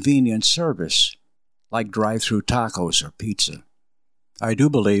a convenient service, like drive-through tacos or pizza. I do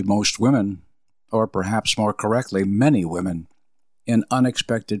believe most women, or perhaps more correctly, many women, in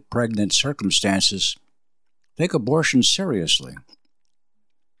unexpected pregnant circumstances, take abortion seriously.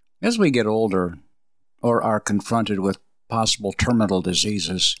 As we get older, or are confronted with possible terminal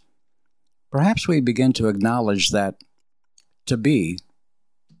diseases, perhaps we begin to acknowledge that to be,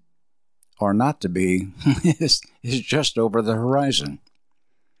 or not to be, is just over the horizon.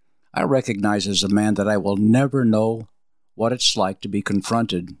 I recognize as a man that I will never know what it's like to be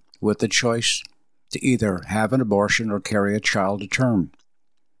confronted with the choice to either have an abortion or carry a child to term.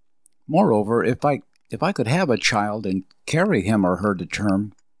 Moreover, if I could have a child and carry him or her to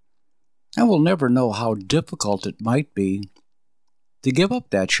term, I will never know how difficult it might be to give up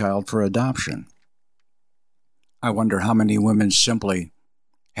that child for adoption. I wonder how many women simply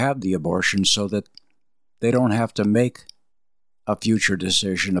have the abortion so that they don't have to make a future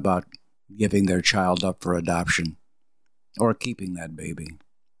decision about giving their child up for adoption or keeping that baby.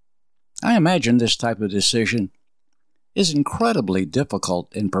 I imagine this type of decision is incredibly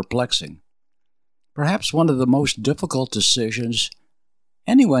difficult and perplexing. Perhaps one of the most difficult decisions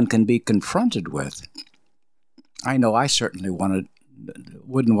anyone can be confronted with. I know I certainly wouldn't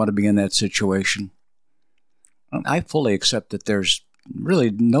want to be in that situation. I fully accept that there's really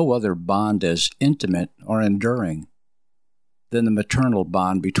no other bond as intimate or enduring than the maternal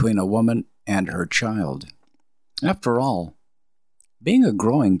bond between a woman and her child. After all, being a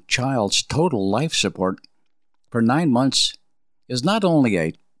growing child's total life support for 9 months is not only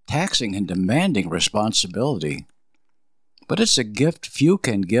a taxing and demanding responsibility, but it's a gift few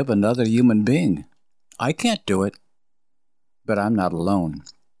can give another human being. I can't do it, but I'm not alone.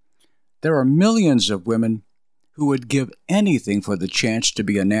 There are millions of women who would give anything for the chance to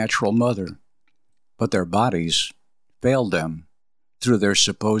be a natural mother, but their bodies failed them through their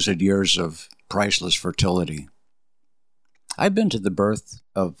supposed years of priceless fertility. I've been to the birth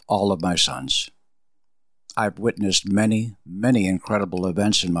of all of my sons. I've witnessed many, many incredible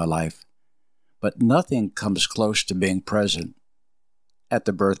events in my life, but nothing comes close to being present at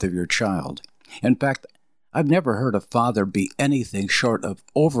the birth of your child. In fact, I've never heard a father be anything short of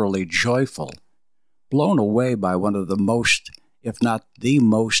overly joyful, blown away by one of the most, if not the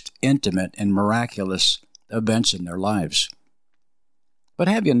most intimate and miraculous events in their lives. But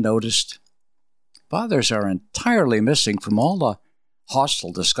have you noticed? Fathers are entirely missing from all the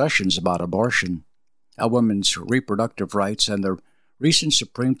hostile discussions about abortion, a woman's reproductive rights, and the recent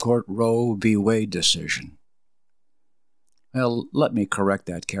Supreme Court Roe v. Wade decision. Well, let me correct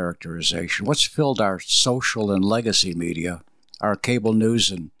that characterization. What's filled our social and legacy media, our cable news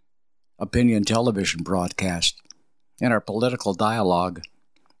and opinion television broadcast, and our political dialogue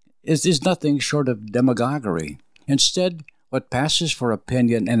is nothing short of demagoguery. Instead, what passes for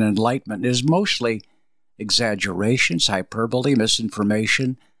opinion and enlightenment is mostly exaggerations, hyperbole,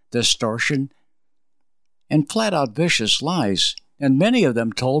 misinformation, distortion, and flat-out vicious lies, and many of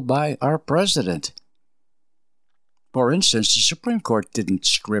them told by our president. For instance, the Supreme Court didn't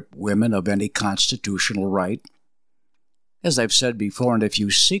strip women of any constitutional right. As I've said before, and if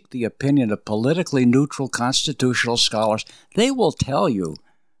you seek the opinion of politically neutral constitutional scholars, they will tell you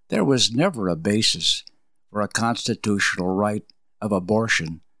there was never a basis for a constitutional right of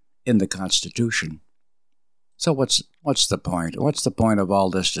abortion in the Constitution. So what's the point? What's the point of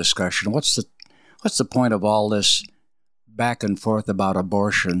all this discussion? What's the point of all this back and forth about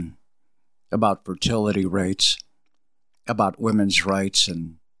abortion, about fertility rates, about women's rights,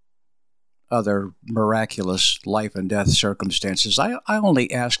 and other miraculous life and death circumstances? I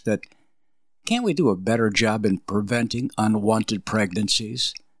only ask that, can't we do a better job in preventing unwanted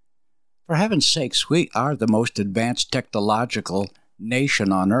pregnancies? For heaven's sakes, we are the most advanced technological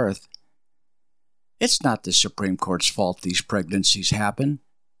nation on earth. It's not the Supreme Court's fault these pregnancies happen.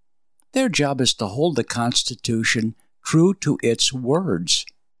 Their job is to hold the Constitution true to its words.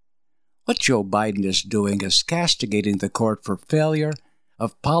 What Joe Biden is doing is castigating the court for failure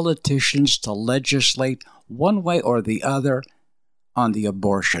of politicians to legislate one way or the other on the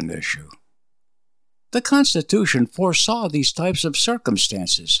abortion issue. The Constitution foresaw these types of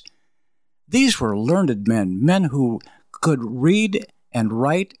circumstances. These were learned men who could read and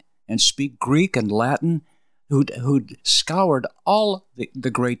write and speak Greek and Latin, who'd scoured all the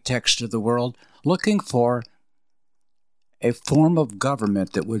great texts of the world looking for a form of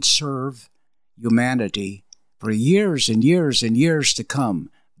government that would serve humanity for years and years and years to come.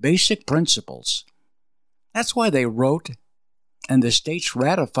 Basic principles. That's why they wrote and the states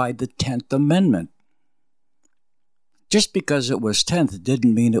ratified the 10th Amendment. Just because it was 10th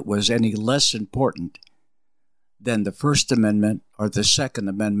didn't mean it was any less important than the First Amendment or the Second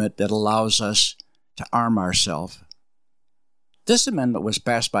Amendment that allows us to arm ourselves. This amendment was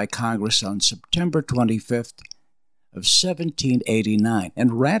passed by Congress on September 25th of 1789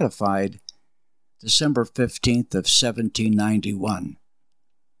 and ratified December 15th of 1791.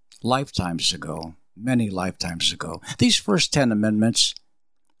 Lifetimes ago, many lifetimes ago. These first 10 amendments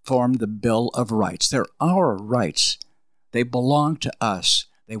form the Bill of Rights. They're our rights. They belong to us.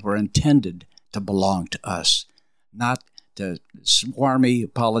 They were intended to belong to us, not to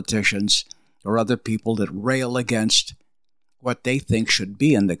swarmy politicians or other people that rail against what they think should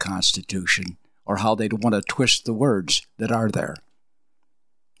be in the Constitution or how they'd want to twist the words that are there.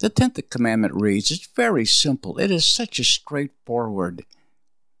 The 10th commandment reads, it's very simple. It is such a straightforward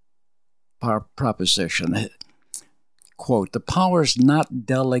proposition. Quote, the power is not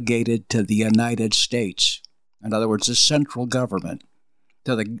delegated to the United States. In other words, the central government,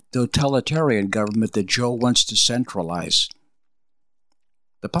 to the totalitarian government that Joe wants to centralize.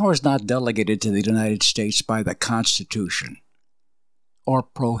 The power is not delegated to the United States by the Constitution or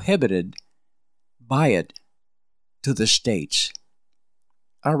prohibited by it to the states,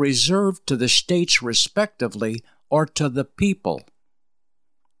 are reserved to the states respectively or to the people.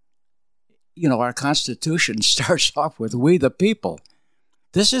 You know, our Constitution starts off with we the people.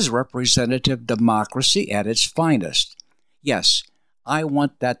 This is representative democracy at its finest. Yes, I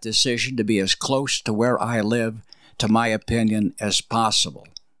want that decision to be as close to where I live, to my opinion, as possible.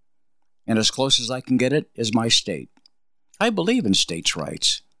 And as close as I can get it is my state. I believe in states'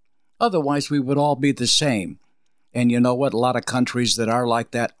 rights. Otherwise, we would all be the same. And you know what? A lot of countries that are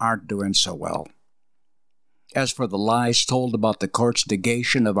like that aren't doing so well. As for the lies told about the court's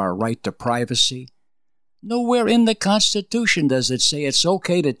negation of our right to privacy, nowhere in the Constitution does it say it's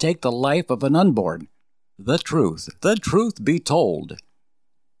okay to take the life of an unborn. The truth be told.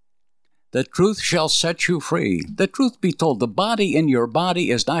 The truth shall set you free. The truth be told, the body in your body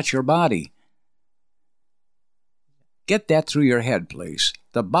is not your body. Get that through your head, please.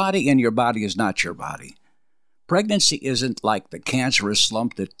 The body in your body is not your body. Pregnancy isn't like the cancerous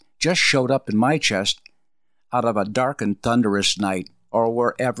lump that just showed up in my chest out of a dark and thunderous night or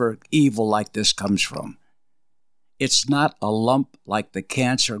wherever evil like this comes from. It's not a lump like the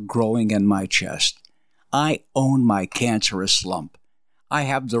cancer growing in my chest. I own my cancerous lump. I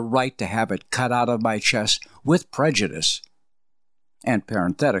have the right to have it cut out of my chest with prejudice, and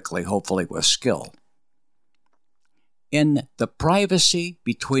parenthetically, hopefully with skill. In the privacy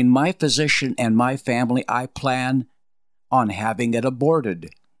between my physician and my family, I plan on having it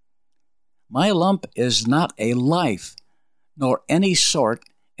aborted. My lump is not a life, nor any sort,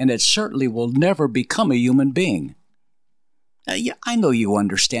 and it certainly will never become a human being. I know you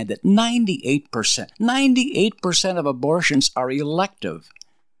understand that 98% of abortions are elective.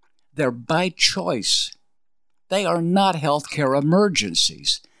 They're by choice. They are not healthcare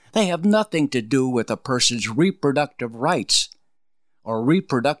emergencies. They have nothing to do with a person's reproductive rights or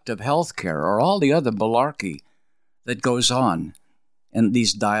reproductive health care or all the other malarkey that goes on in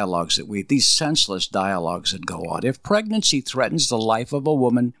these dialogues these senseless dialogues that go on. If pregnancy threatens the life of a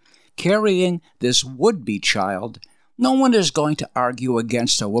woman carrying this would-be child, no one is going to argue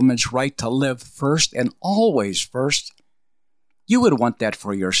against a woman's right to live first and always first. You would want that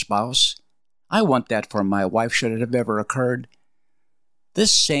for your spouse. I want that for my wife, should it have ever occurred.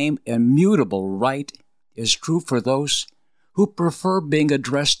 This same immutable right is true for those who prefer being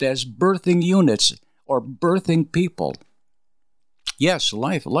addressed as birthing units or birthing people. Yes,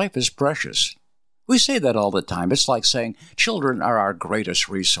 life is precious. We say that all the time. It's like saying children are our greatest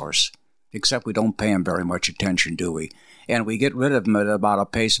resource, except we don't pay them very much attention, do we? And we get rid of them at about a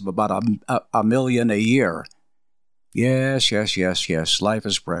pace of about a million a year. Yes, life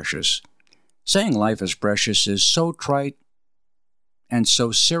is precious. Saying life is precious is so trite and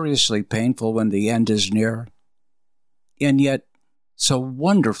so seriously painful when the end is near, and yet so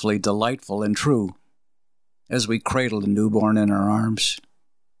wonderfully delightful and true as we cradle a newborn in our arms.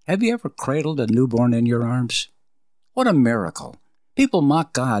 Have you ever cradled a newborn in your arms? What a miracle. People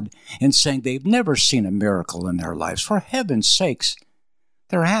mock God in saying they've never seen a miracle in their lives. For heaven's sakes,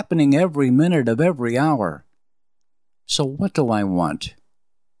 they're happening every minute of every hour. So what do I want?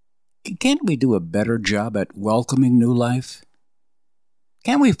 Can't we do a better job at welcoming new life?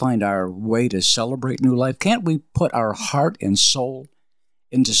 Can't we find our way to celebrate new life? Can't we put our heart and soul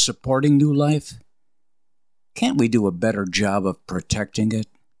into supporting new life? Can't we do a better job of protecting it?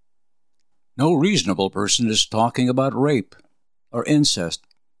 No reasonable person is talking about rape or incest,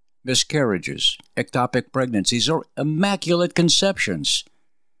 miscarriages, ectopic pregnancies, or immaculate conceptions.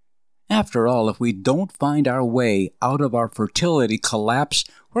 After all, if we don't find our way out of our fertility collapse,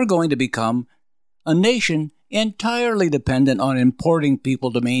 we're going to become a nation entirely dependent on importing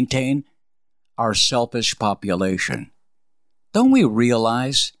people to maintain our selfish population. Don't we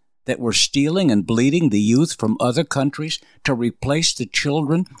realize that we're stealing and bleeding the youth from other countries to replace the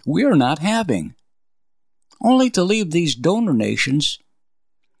children we're not having, only to leave these donor nations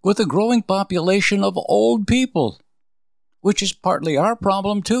with a growing population of old people, which is partly our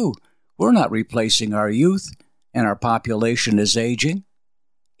problem too. We're not replacing our youth, and our population is aging.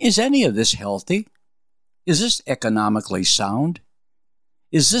 Is any of this healthy? Is this economically sound?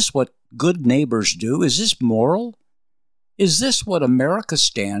 Is this what good neighbors do? Is this moral? Is this what America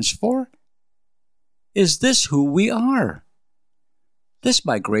stands for? Is this who we are? This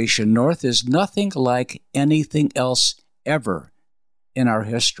migration north is nothing like anything else ever in our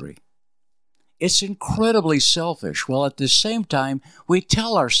history. It's incredibly selfish, while at the same time we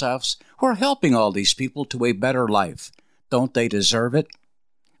tell ourselves we're helping all these people to a better life. Don't they deserve it?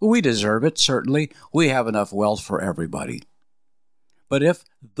 We deserve it, certainly. We have enough wealth for everybody. But if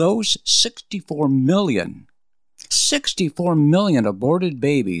those 64 million aborted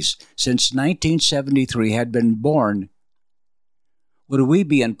babies since 1973 had been born, would we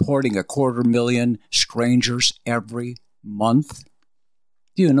be importing 250,000 strangers every month?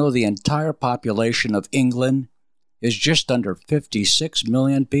 Do you know the entire population of England is just under 56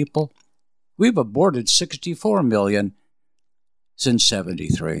 million people? We've aborted 64 million since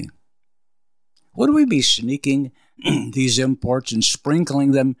 73. Would we be sneaking these imports and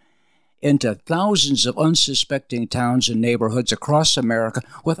sprinkling them into thousands of unsuspecting towns and neighborhoods across America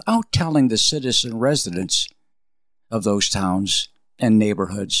without telling the citizen residents of those towns and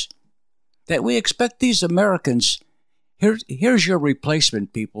neighborhoods that we expect these Americans, here's your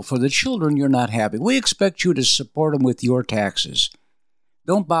replacement people for the children you're not having. We expect you to support them with your taxes.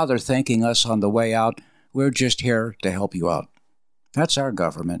 Don't bother thanking us on the way out. We're just here to help you out. That's our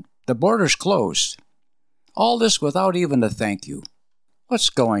government. The border's closed. All this without even a thank you. What's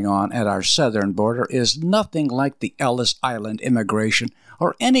going on at our southern border is nothing like the Ellis Island immigration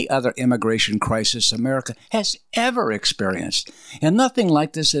or any other immigration crisis America has ever experienced. And nothing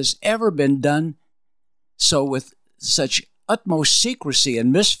like this has ever been done so with such utmost secrecy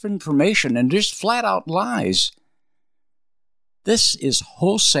and misinformation and just flat-out lies. This is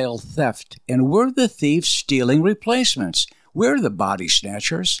wholesale theft, and we're the thieves stealing replacements. We're the body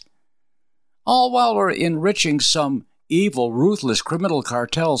snatchers. All while we're enriching some evil, ruthless criminal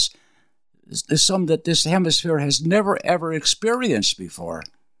cartels, some that this hemisphere has never, ever experienced before.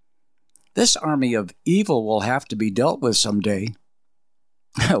 This army of evil will have to be dealt with someday.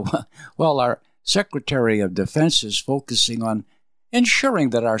 Well, our Secretary of Defense is focusing on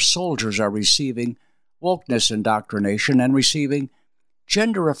ensuring that our soldiers are receiving wokeness indoctrination and receiving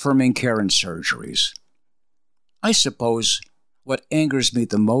gender-affirming care and surgeries. I suppose what angers me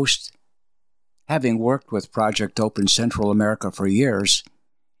the most, having worked with Project Open Central America for years,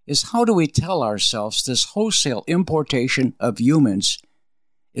 is how do we tell ourselves this wholesale importation of humans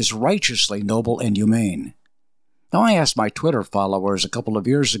is righteously noble and humane? Now, I asked my Twitter followers a couple of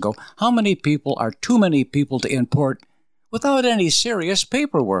years ago, how many people are too many people to import without any serious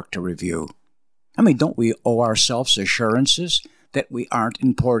paperwork to review? I mean, don't we owe ourselves assurances that we aren't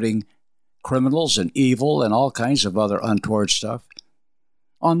importing criminals and evil and all kinds of other untoward stuff?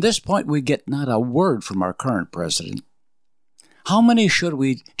 On this point, we get not a word from our current president. How many should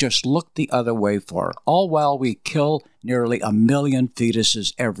we just look the other way for, all while we kill nearly 1 million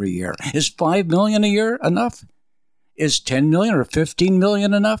fetuses every year? Is 5 million a year enough? Is 10 million or 15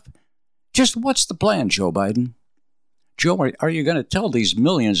 million enough? Just what's the plan, Joe Biden? Joe, are you going to tell these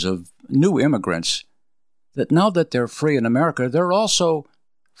millions of new immigrants that now that they're free in America, they're also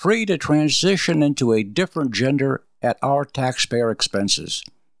free to transition into a different gender at our taxpayer expenses?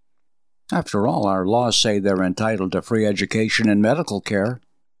 After all, our laws say they're entitled to free education and medical care.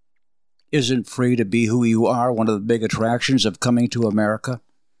 Isn't free to be who you are one of the big attractions of coming to America?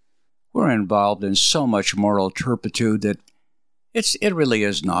 We're involved in so much moral turpitude that it really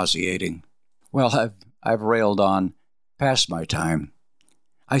is nauseating. Well, I've railed on past my time.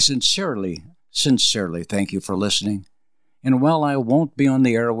 I sincerely thank you for listening. And while I won't be on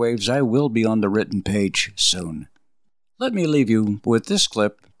the airwaves, I will be on the written page soon. Let me leave you with this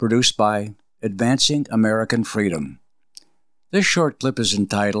clip produced by Advancing American Freedom. This short clip is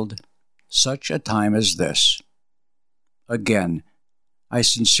entitled, Such a Time as This. Again, I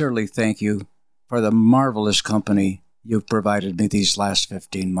sincerely thank you for the marvelous company you've provided me these last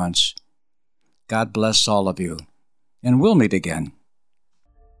 15 months. God bless all of you, and we'll meet again.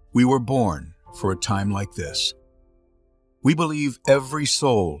 We were born for a time like this. We believe every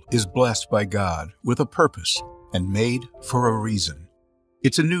soul is blessed by God with a purpose and made for a reason.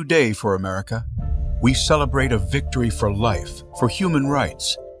 It's a new day for America. We celebrate a victory for life, for human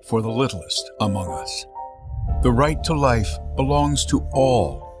rights, for the littlest among us. The right to life belongs to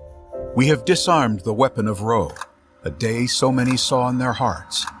all. We have disarmed the weapon of Roe, a day so many saw in their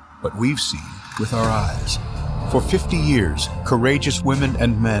hearts, but we've seen with our eyes. For 50 years, courageous women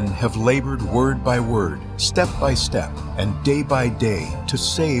and men have labored word by word, step by step, and day by day to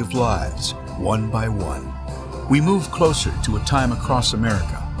save lives, one by one. We move closer to a time across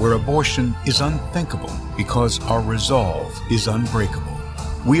America where abortion is unthinkable because our resolve is unbreakable.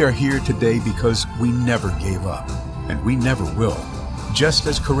 We are here today because we never gave up, and we never will. Just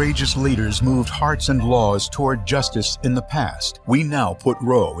as courageous leaders moved hearts and laws toward justice in the past, we now put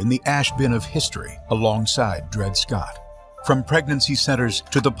Roe in the ash bin of history alongside Dred Scott. From pregnancy centers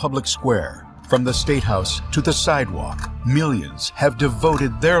to the public square, from the State House to the sidewalk, millions have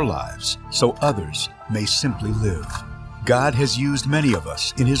devoted their lives so others may simply live. God has used many of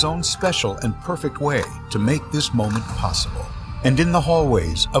us in His own special and perfect way to make this moment possible. And in the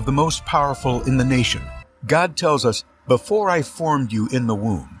hallways of the most powerful in the nation, God tells us, "Before I formed you in the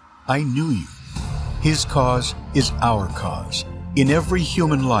womb, I knew you." His cause is our cause. In every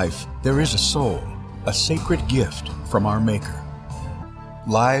human life, there is a soul, a sacred gift from our Maker.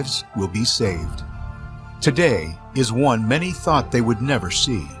 Lives will be saved. Today is one many thought they would never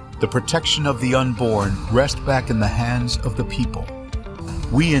see. The protection of the unborn rests back in the hands of the people.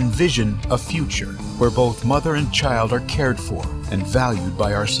 We envision a future where both mother and child are cared for and valued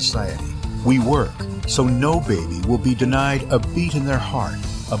by our society. We work so no baby will be denied a beat in their heart,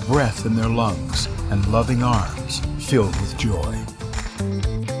 a breath in their lungs, and loving arms filled with joy.